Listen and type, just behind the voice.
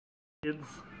kids.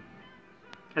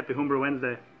 Happy Homebrew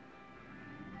Wednesday.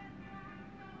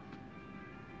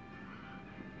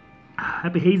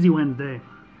 Happy Hazy Wednesday.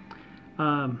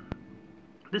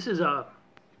 This is a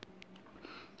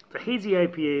hazy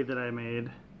IPA that I made.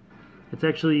 It's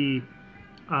actually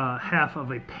half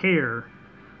of a pair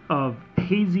of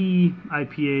hazy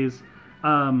IPAs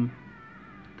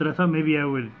that I thought maybe I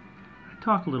would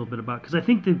talk a little bit about, because I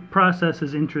think the process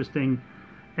is interesting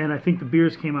and I think the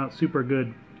beers came out super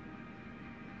good.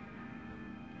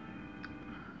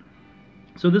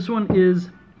 So this one is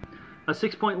a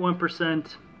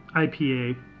 6.1%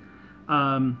 IPA,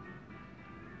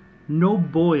 no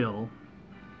boil,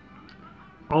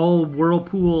 all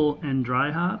whirlpool and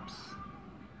dry hops,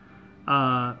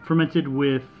 fermented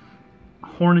with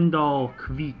Hornindal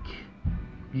Kveik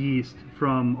yeast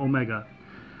from Omega.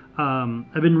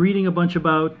 I've been reading a bunch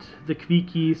about the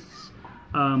Kveik yeasts,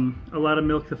 a lot of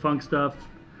Milk the Funk stuff,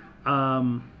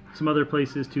 some other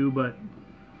places too, but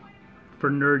for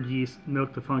nerd yeast,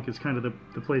 Milk the Funk is kind of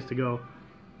the place to go.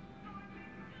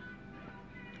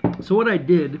 So what I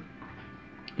did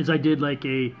is I did like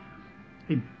a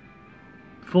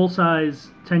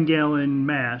full-size 10-gallon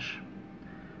mash,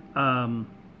 ran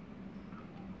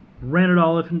it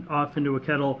all off into a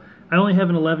kettle. I only have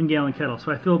an 11-gallon kettle,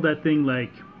 so I filled that thing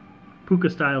like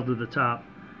puka style to the top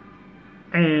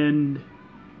and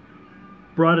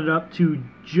brought it up to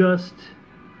just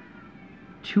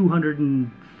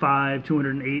 205,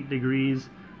 208 degrees.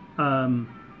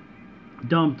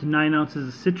 Dumped 9 ounces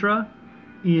of Citra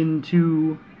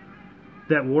into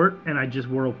that wort, and I just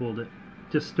whirlpooled it.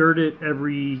 Just stirred it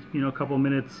every couple of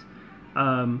minutes.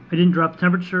 I didn't drop the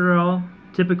temperature at all.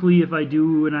 Typically, if I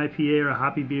do an IPA or a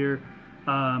hoppy beer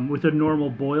with a normal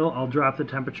boil, I'll drop the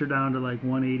temperature down to like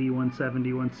 180,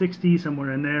 170, 160,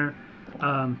 somewhere in there,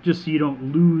 just so you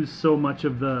don't lose so much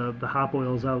of the hop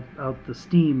oils out the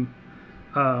steam.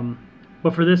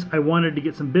 But for this, I wanted to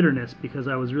get some bitterness, because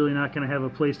I was really not going to have a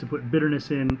place to put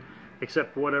bitterness in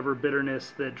except whatever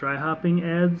bitterness that dry hopping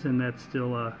adds, and that's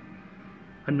still a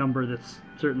number that's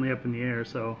certainly up in the air.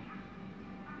 So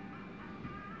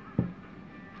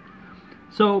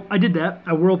I did that.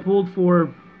 I whirlpooled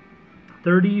for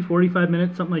 30, 45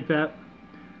 minutes, something like that.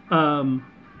 And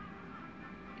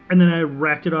then I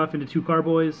racked it off into 2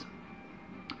 carboys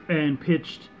and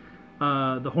pitched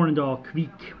the Hornindal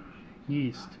Kveik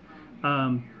yeast.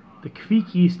 The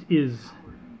Kveik yeast is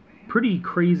pretty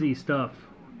crazy stuff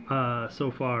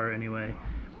so far anyway.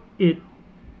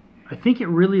 I think it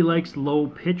really likes low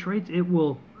pitch rates. It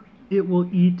will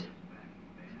eat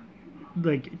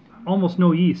like almost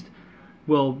no yeast.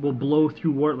 Will blow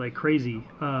through wort like crazy.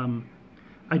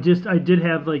 I did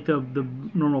have like the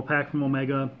normal pack from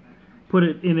Omega. Put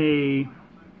it in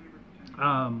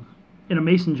a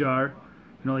mason jar,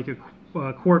 like a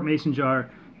quart mason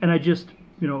jar, and I just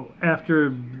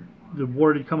after the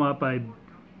wort had come up, I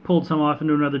pulled some off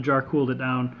into another jar, cooled it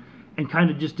down, and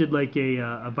kind of just did like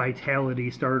a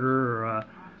vitality starter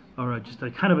or just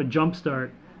a kind of a jump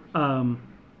start. And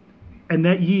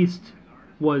that yeast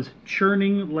was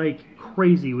churning like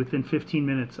crazy within 15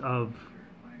 minutes of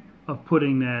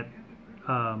putting that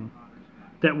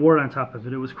wort on top of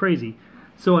it. It was crazy.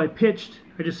 So I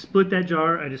just split that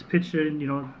jar. I just pitched it,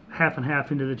 half and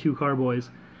half into the 2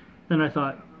 carboys. Then I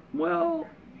thought, well,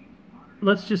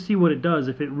 let's just see what it does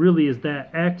if it really is that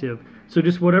active. So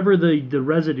just whatever the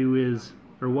residue is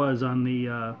or was on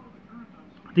the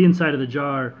inside of the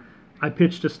jar, I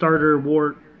pitched a starter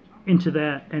wort into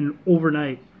that, and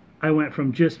overnight I went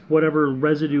from just whatever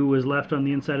residue was left on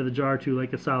the inside of the jar to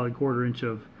like a solid 1/4 inch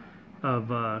of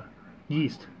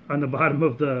yeast on the bottom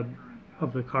of the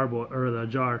carboy or the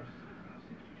jar.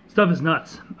 Stuff is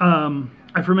nuts.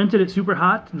 I fermented it super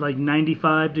hot, like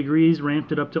 95 degrees,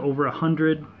 ramped it up to over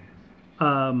 100.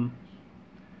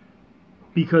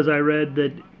 Because I read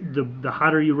that the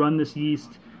hotter you run this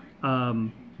yeast,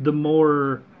 the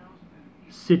more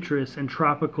citrus and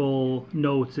tropical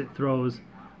notes it throws.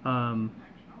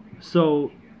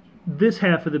 So this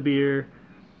half of the beer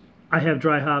I have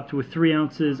dry hopped with 3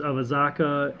 ounces of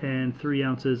Azaka and 3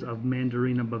 ounces of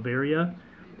Mandarina Bavaria,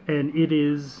 and it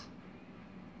is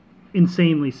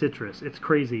insanely citrus. It's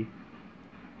crazy.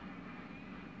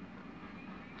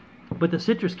 But the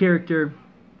citrus character,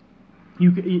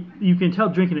 you can tell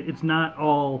drinking it, it's not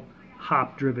all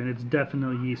hop driven. It's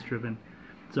definitely yeast driven.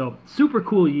 So super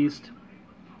cool yeast.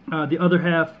 The other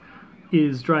half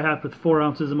is dry hopped with 4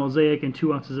 ounces of Mosaic and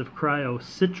 2 ounces of Cryo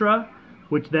Citra,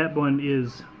 which that one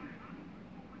is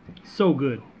so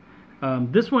good.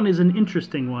 This one is an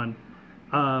interesting one.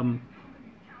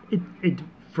 It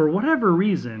for whatever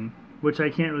reason, which I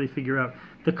can't really figure out,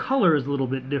 the color is a little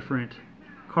bit different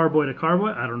carboy to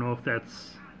carboy. I don't know if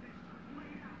that's...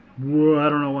 Whoa, I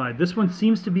don't know why. This one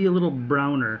seems to be a little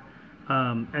browner,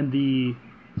 and the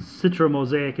Citra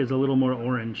Mosaic is a little more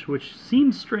orange, which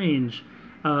seems strange.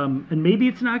 And maybe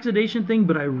it's an oxidation thing,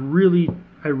 but I really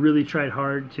tried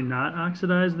hard to not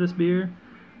oxidize this beer.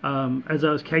 As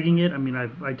I was kegging it, I mean,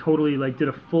 I totally like did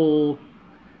a full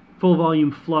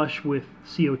volume flush with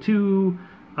CO2.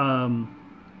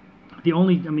 The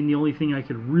only thing I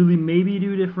could really maybe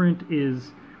do different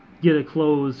is get a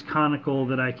closed conical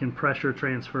that I can pressure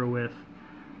transfer with,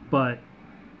 but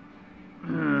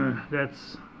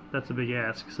that's a big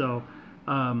ask. So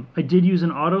I did use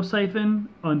an auto siphon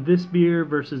on this beer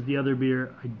versus the other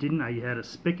beer. I didn't. I had a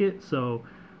spigot, so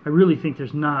I really think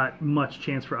there's not much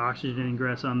chance for oxygen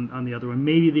ingress on the other one.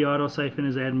 Maybe the auto siphon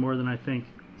is adding more than I think.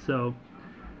 So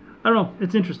I don't know.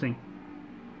 It's interesting.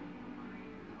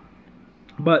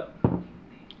 But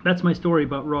that's my story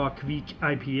about raw Kvik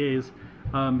IPAs.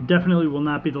 Definitely will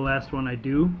not be the last one I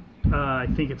do. I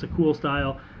think it's a cool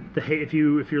style. If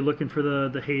you're looking for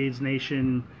the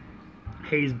Hazenation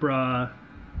Haze Bra,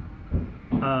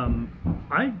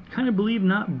 I kind of believe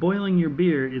not boiling your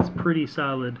beer is pretty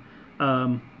solid.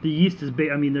 The yeast is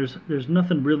I mean, there's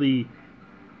nothing really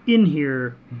in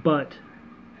here but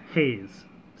haze.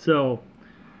 So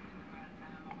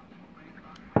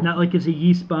not like it's a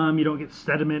yeast bomb. You don't get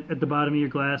sediment at the bottom of your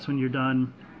glass when you're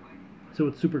done. So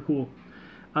it's super cool.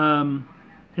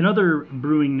 In other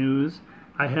brewing news,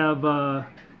 I have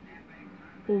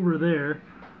over there,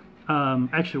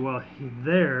 actually, well,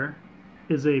 there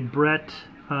is a Brett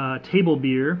table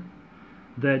beer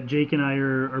that Jake and I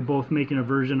are both making a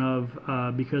version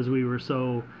of because we were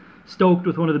so stoked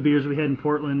with one of the beers we had in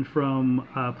Portland from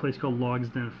a place called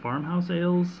Logsden Farmhouse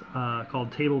Ales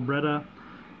called Table Bretta.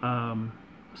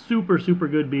 Super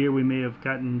good beer. We may have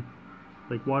gotten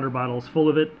like water bottles full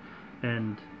of it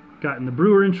and gotten the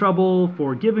brewer in trouble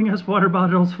for giving us water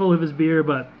bottles full of his beer,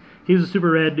 but he was a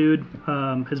super rad dude.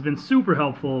 Has been super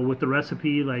helpful with the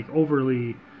recipe, like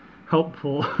overly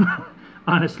helpful,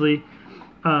 honestly.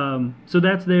 So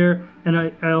that's there, and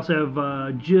I also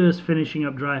have just finishing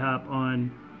up dry hop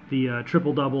on the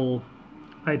triple double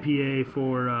IPA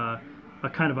for a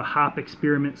kind of a hop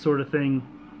experiment sort of thing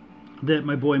that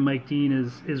my boy Mike Dean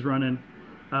is running.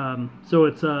 So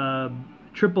it's a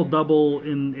triple double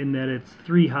in that it's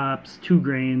 3 hops, 2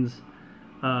 grains,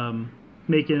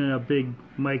 making it a big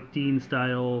Mike Dean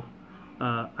style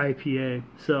IPA.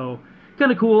 So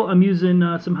kind of cool. I'm using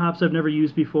some hops I've never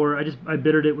used before. I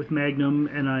bittered it with Magnum,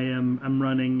 and I'm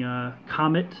running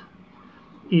Comet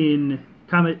in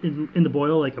the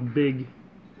boil, like a big,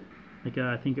 like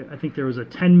I think there was a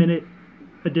 10-minute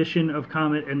edition of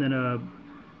Comet, and then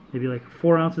maybe like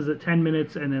 4 ounces at 10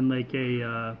 minutes, and then like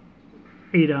a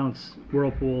 8-ounce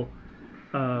Whirlpool.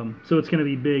 So it's going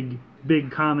to be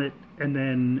big Comet, and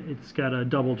then it's got a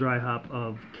double dry hop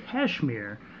of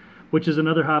Cashmere, which is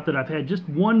another hop that I've had just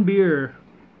one beer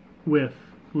with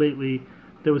lately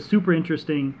that was super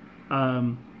interesting.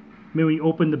 When we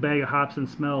open the bag of hops and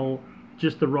smell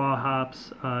just the raw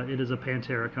hops, it is a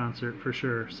Pantera concert for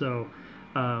sure. So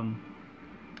I'm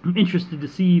interested to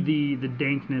see the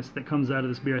dankness that comes out of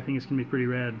this beer. I think it's going to be pretty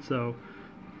rad. So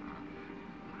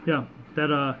yeah,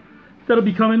 that'll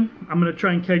be coming. I'm going to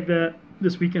try and keg that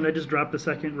this weekend. I just dropped the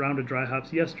second round of dry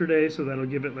hops yesterday, so that'll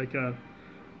give it like a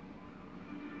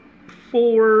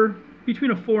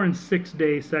between a 4 and 6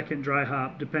 day second dry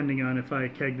hop, depending on if I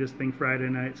keg this thing Friday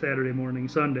night, Saturday morning,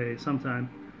 Sunday sometime.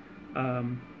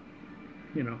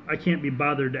 You know, I can't be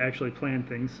bothered to actually plan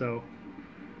things, so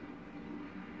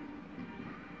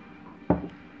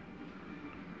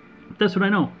that's what I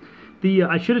know.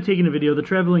 I should have taken a video. The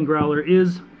traveling growler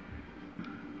is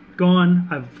gone.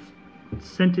 I've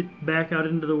sent it back out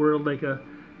into the world like a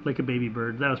baby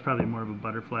bird. That was probably more of a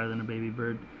butterfly than a baby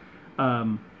bird.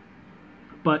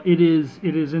 But it is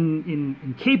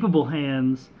in capable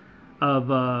hands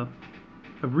of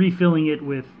refilling it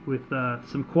with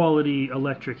some quality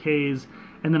electric haze,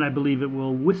 and then I believe it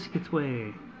will whisk its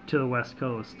way to the West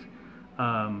Coast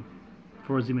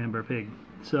for Z-Man Pig.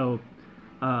 So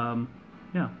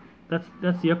yeah, that's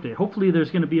the update. Hopefully there's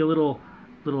going to be a little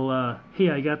hey,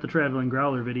 I got the traveling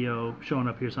growler video showing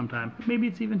up here sometime. Maybe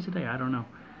it's even today, I don't know.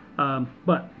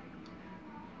 But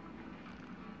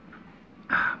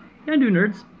yeah, do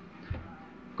nerds,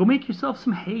 go make yourself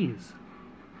some haze.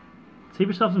 Save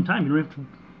yourself some time. You don't have to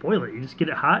boil it. You just get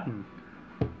it hot and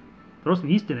throw some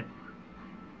yeast in it.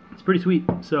 It's pretty sweet.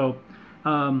 So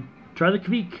try the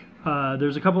Kvik.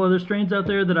 There's a couple other strains out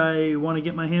there that I want to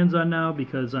get my hands on now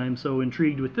because I'm so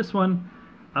intrigued with this one.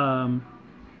 And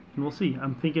we'll see.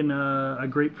 I'm thinking a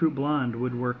grapefruit blonde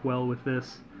would work well with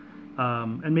this.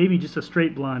 And maybe just a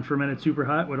straight blonde fermented super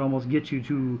hot would almost get you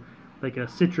to like a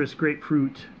citrus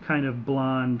grapefruit kind of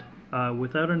blonde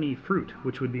without any fruit,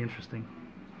 which would be interesting.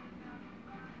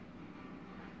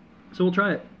 So we'll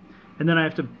try it. And then I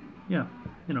have to, yeah,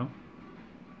 you know,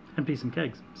 empty some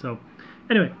kegs. So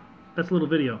anyway, that's a little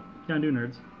video. Down do,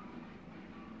 nerds.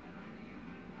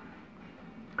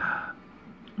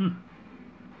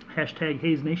 Hashtag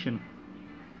Hazenation.